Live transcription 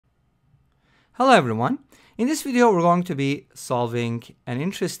Hello everyone. In this video we're going to be solving an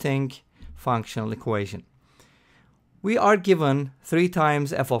interesting functional equation. We are given 3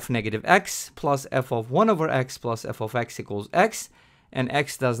 times f of negative x plus f of 1 over x plus f of x equals x, and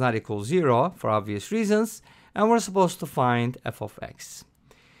x does not equal 0 for obvious reasons, and we're supposed to find f of x.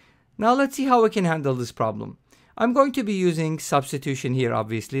 Now let's see how we can handle this problem. I'm going to be using substitution here,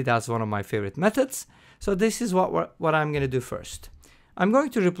 obviously. That's one of my favorite methods. So this is what I'm going to do first. I'm going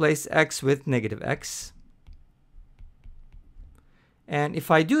to replace x with negative x. And if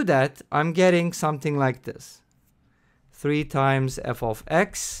I do that, I'm getting something like this. 3 times f of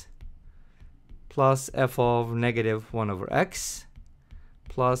x plus f of negative 1 over x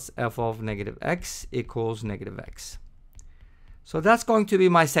plus f of negative x equals negative x. So that's going to be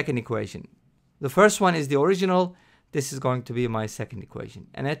my second equation. The first one is the original. This is going to be my second equation.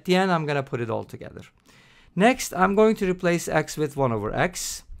 And at the end, I'm going to put it all together. Next, I'm going to replace x with 1 over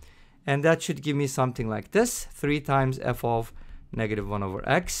x. And that should give me something like this. 3 times f of negative 1 over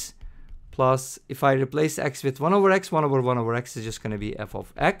x. Plus, if I replace x with 1 over x, 1 over 1 over x is just going to be f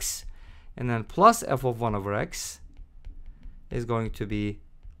of x. And then plus f of 1 over x is going to be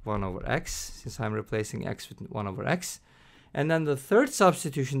 1 over x, since I'm replacing x with 1 over x. And then the third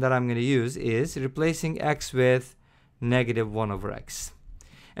substitution that I'm going to use is replacing x with negative 1 over x.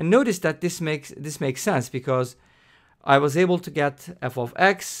 And notice that this makes sense, because I was able to get f of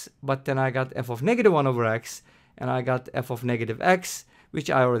x, but then I got f of negative 1 over x, and I got f of negative x, which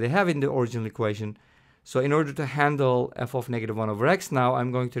I already have in the original equation. So in order to handle f of negative 1 over x, now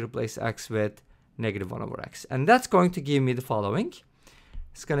I'm going to replace x with negative 1 over x. And that's going to give me the following.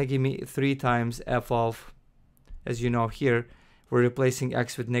 It's going to give me 3 times f of, as you know here, we're replacing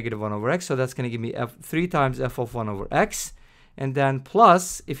x with negative 1 over x. So that's going to give me 3 times f of 1 over x. And then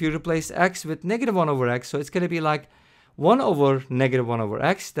plus, if you replace x with negative 1 over x, so it's going to be like 1 over negative 1 over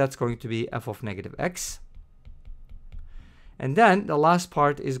x. That's going to be f of negative x. And then the last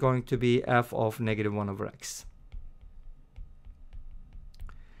part is going to be f of negative 1 over x.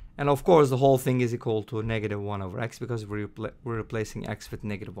 And of course, the whole thing is equal to negative 1 over x, because we're replacing x with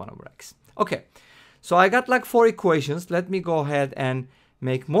negative 1 over x. Okay, so I got like 4 equations. Let me go ahead and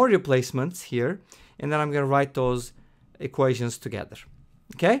make more replacements here. And then I'm going to write those equations together.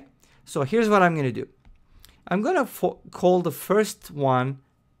 Okay, so here's what I'm going to do. I'm going to call the first one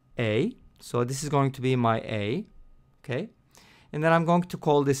a. So this is going to be my a. Okay, and then I'm going to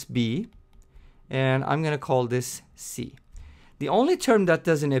call this b, and I'm going to call this c. The only term that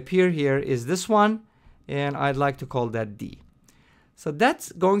doesn't appear here is this one, and I'd like to call that d. So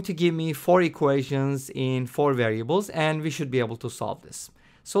that's going to give me 4 equations in 4 variables, and we should be able to solve this.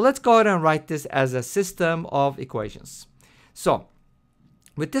 So let's go ahead and write this as a system of equations. So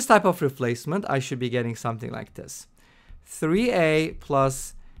with this type of replacement, I should be getting something like this. 3a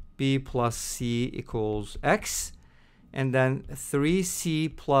plus b plus c equals x. And then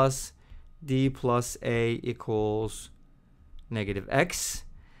 3c plus d plus a equals negative x.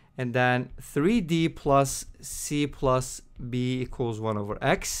 And then 3d plus c plus b equals 1 over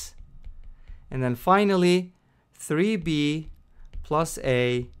x. And then finally, 3b plus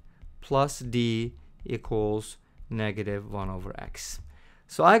a plus d equals negative 1 over x.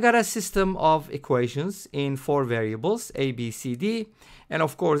 So I got a system of equations in 4 variables, a, b, c, d. And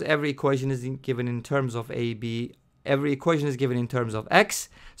of course, every equation is given in terms of a, b. Every equation is given in terms of x.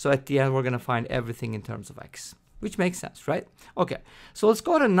 So at the end, we're going to find everything in terms of x, which makes sense, right? Okay, so let's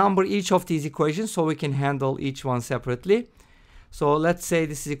go ahead and number each of these equations so we can handle each one separately. So let's say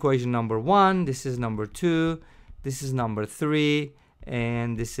this is equation number 1, this is number 2, this is number 3,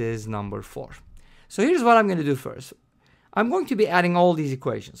 and this is number 4. So here's what I'm going to do first. I'm going to be adding all these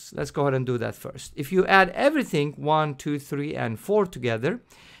equations. Let's go ahead and do that first. If you add everything, 1, 2, 3, and 4 together,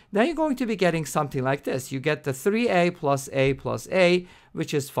 then you're going to be getting something like this. You get the 3a plus a,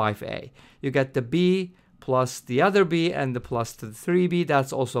 which is 5a. You get the b plus the other b, and the plus to the 3b,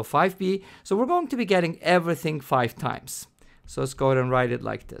 that's also 5b. So we're going to be getting everything 5 times. So let's go ahead and write it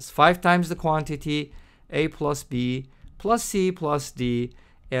like this. 5 times the quantity, a plus b plus c plus d,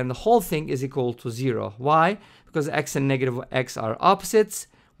 and the whole thing is equal to 0. Why? Because x and negative x are opposites.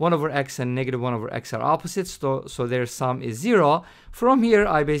 1 over x and negative 1 over x are opposites, so their sum is 0. From here,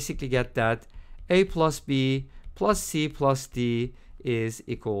 I basically get that a plus b plus c plus d is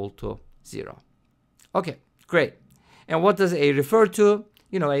equal to 0. Okay, great. And what does a refer to?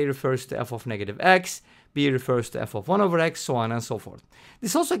 You know, a refers to f of negative x, b refers to f of 1 over x, so on and so forth.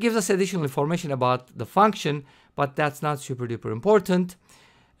 This also gives us additional information about the function, but that's not super duper important.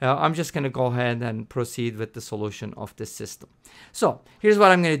 I'm just going to go ahead and proceed with the solution of this system. So here's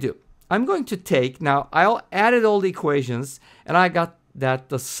what I'm going to do. I'm going to take, now I added all the equations and I got that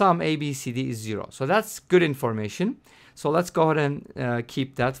the sum A, B, C, D is 0. So that's good information. So let's go ahead and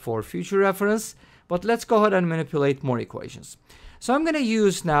keep that for future reference. But let's go ahead and manipulate more equations. So I'm going to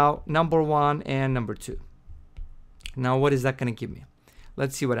use now number 1 and number 2. Now what is that going to give me?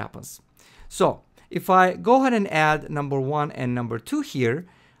 Let's see what happens. So if I go ahead and add number 1 and number 2 here,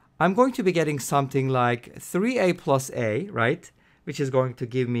 I'm going to be getting something like 3a plus a, right? Which is going to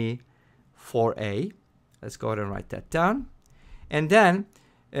give me 4a. Let's go ahead and write that down. And then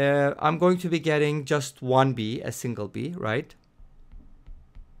I'm going to be getting just 1b, a single b, right?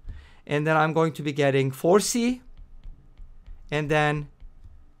 And then I'm going to be getting 4c and then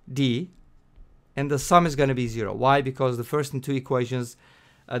d. And the sum is going to be 0. Why? Because the first two equations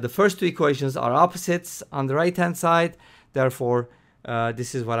are opposites on the right-hand side. Therefore,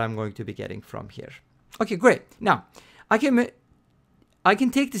 this is what I'm going to be getting from here. Okay, great. Now, I can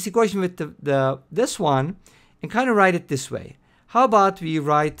take this equation with this one and kind of write it this way. How about we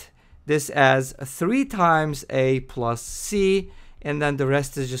write this as 3 times a plus c, and then the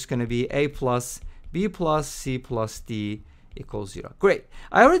rest is just going to be a plus b plus c plus d equals 0. Great.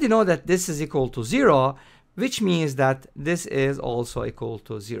 I already know that this is equal to 0, which means that this is also equal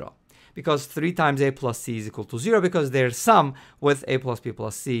to 0. Because 3 times a plus c is equal to 0, because their sum with a plus b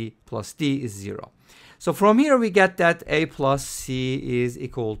plus c plus d is 0. So from here we get that a plus c is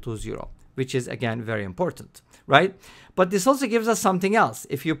equal to 0, which is again very important, right? But this also gives us something else.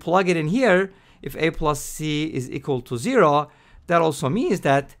 If you plug it in here, if a plus c is equal to 0, that also means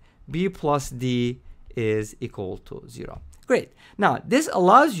that b plus d is equal to 0. Great. Now this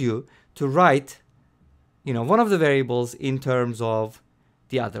allows you to write, one of the variables in terms of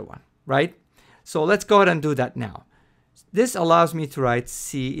the other one, right? So let's go ahead and do that now. This allows me to write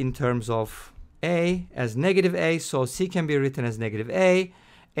c in terms of a as negative a, so c can be written as negative a,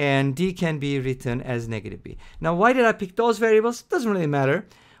 and d can be written as negative b. Now why did I pick those variables? Doesn't really matter,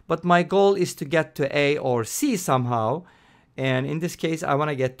 but my goal is to get to a or c somehow, and in this case I want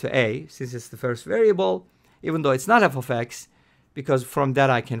to get to a, since it's the first variable, even though it's not f of x, because from that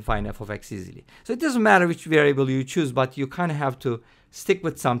I can find f of x easily. So it doesn't matter which variable you choose, but you kind of have to stick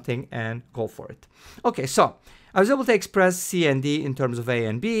with something and go for it. Okay, so I was able to express c and d in terms of a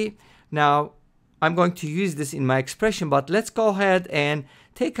and b. Now I'm going to use this in my expression, but let's go ahead and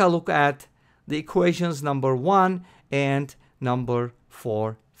take a look at the equations number 1 and number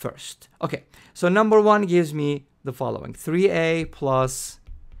 4 first. Okay, so number 1 gives me the following: 3a plus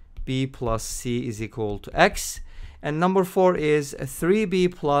b plus c is equal to x. And number 4 is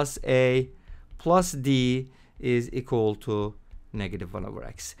 3b plus a plus d is equal to negative 1 over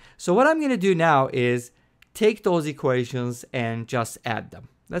x. So what I'm going to do now is take those equations and just add them.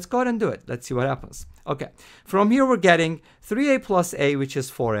 Let's go ahead and do it. Let's see what happens. Okay, from here we're getting 3a plus a, which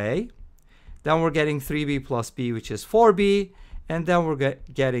is 4a. Then we're getting 3b plus b, which is 4b. And then we're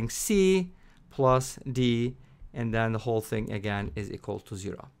getting c plus d. And then the whole thing again is equal to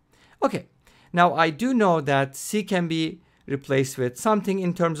 0. Okay, now I do know that c can be replaced with something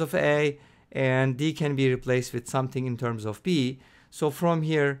in terms of a, and d can be replaced with something in terms of b. So from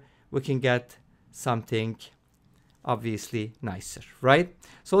here we can get something obviously nicer, right?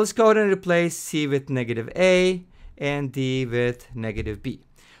 So let's go ahead and replace c with negative a and d with negative b.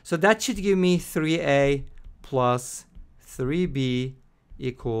 So that should give me 3a plus 3b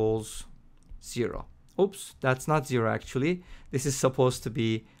equals 0. Oops, that's not 0 actually. This is supposed to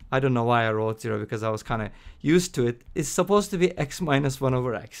be, I don't know why I wrote 0, because I was kind of used to it. It's supposed to be x minus 1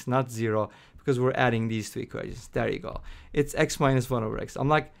 over x, not 0, because we're adding these two equations. There you go. It's x minus 1 over x. I'm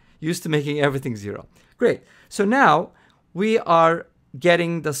like used to making everything 0. Great. So now we are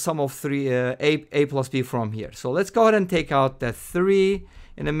getting the sum of a plus b from here. So let's go ahead and take out that 3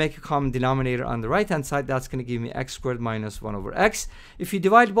 and then make a common denominator on the right hand side. That's going to give me x squared minus 1 over x. If you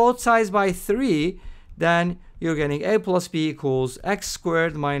divide both sides by 3, then you're getting a plus b equals x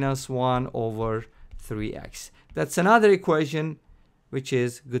squared minus 1 over 3x. That's another equation which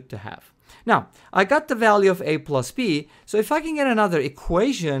is good to have. Now, I got the value of a plus b, so if I can get another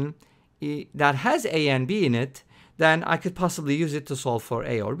equation that has a and b in it, then I could possibly use it to solve for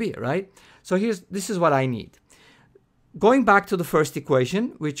a or b, right? So this is what I need. Going back to the first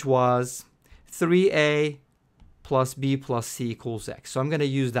equation, which was 3a plus b plus c equals x. So I'm going to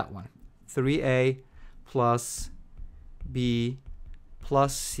use that one. 3a plus b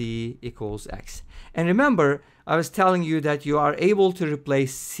plus c equals x. And remember, I was telling you that you are able to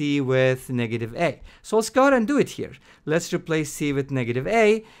replace c with negative a. So let's go ahead and do it here. Let's replace c with negative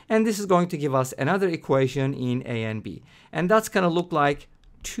a, and this is going to give us another equation in a and b. And that's going to look like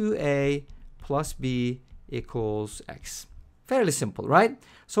 2a plus b equals x. Fairly simple, right?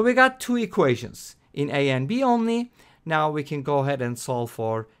 So we got two equations in a and b only. now we can go ahead and solve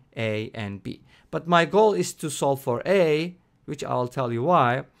for a and b. But my goal is to solve for a, which I'll tell you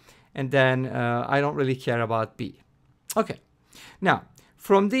why, and then I don't really care about b. Okay, now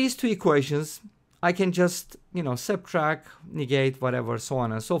from these two equations, I can just, subtract, negate, whatever, so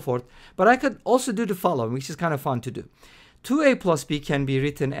on and so forth. But I could also do the following, which is kind of fun to do. 2a plus b can be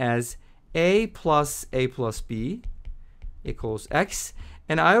written as a plus b equals x.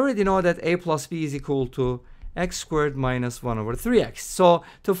 And I already know that a plus b is equal to x squared minus 1 over 3x. So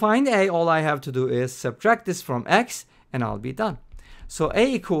to find a, all I have to do is subtract this from x, and I'll be done. So a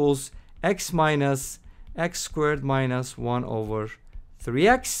equals x minus x squared minus 1 over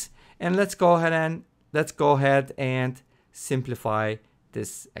 3x. And let's go ahead and simplify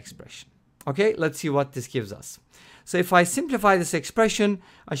this expression. Okay, let's see what this gives us. So if I simplify this expression,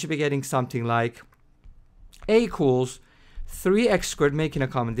 I should be getting something like a equals 3x squared, making a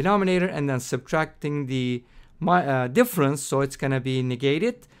common denominator, and then subtracting the difference, so it's going to be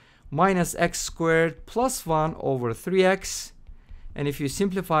negated, minus x squared plus 1 over 3x. And if you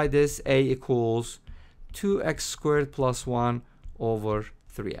simplify this, a equals 2x squared plus 1 over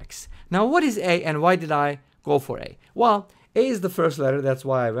 3x. Now, what is a, and why did I go for a? Well, a is the first letter, that's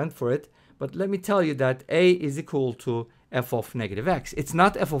why I went for it. But let me tell you that a is equal to f of negative x. It's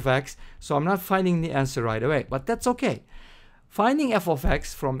not f of x, so I'm not finding the answer right away. But that's okay. Finding f of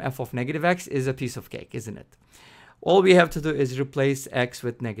x from f of negative x is a piece of cake, isn't it? All we have to do is replace x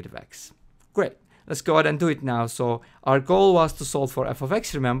with negative x. Great. Let's go ahead and do it now. So our goal was to solve for f of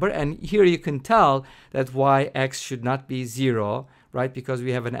x, remember? And here you can tell that x should not be 0, right? Because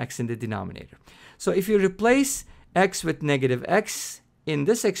we have an x in the denominator. So if you replace x with negative x in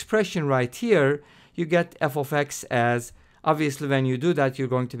this expression right here, you get f of x as, obviously when you do that, you're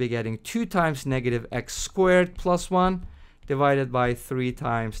going to be getting 2 times negative x squared plus 1 divided by 3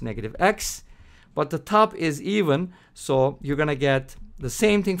 times negative x. But the top is even, so you're going to get the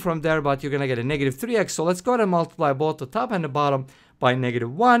same thing from there, but you're going to get a negative 3x. So let's go ahead and multiply both the top and the bottom by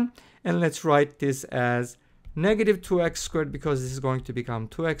negative 1. And let's write this as negative 2x squared, because this is going to become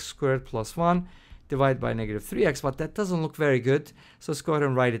 2x squared plus 1 divided by negative 3x. But that doesn't look very good. So let's go ahead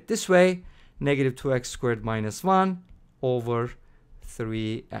and write it this way. Negative 2x squared minus 1 over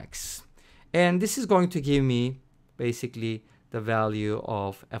 3x. And this is going to give me basically the value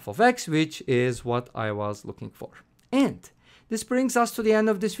of f of x, which is what I was looking for. And this brings us to the end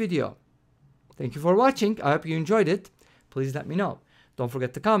of this video. Thank you for watching. I hope you enjoyed it. Please let me know. Don't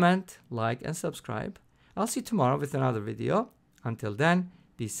forget to comment, like, and subscribe. I'll see you tomorrow with another video. Until then,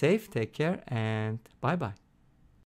 be safe, take care, and bye-bye.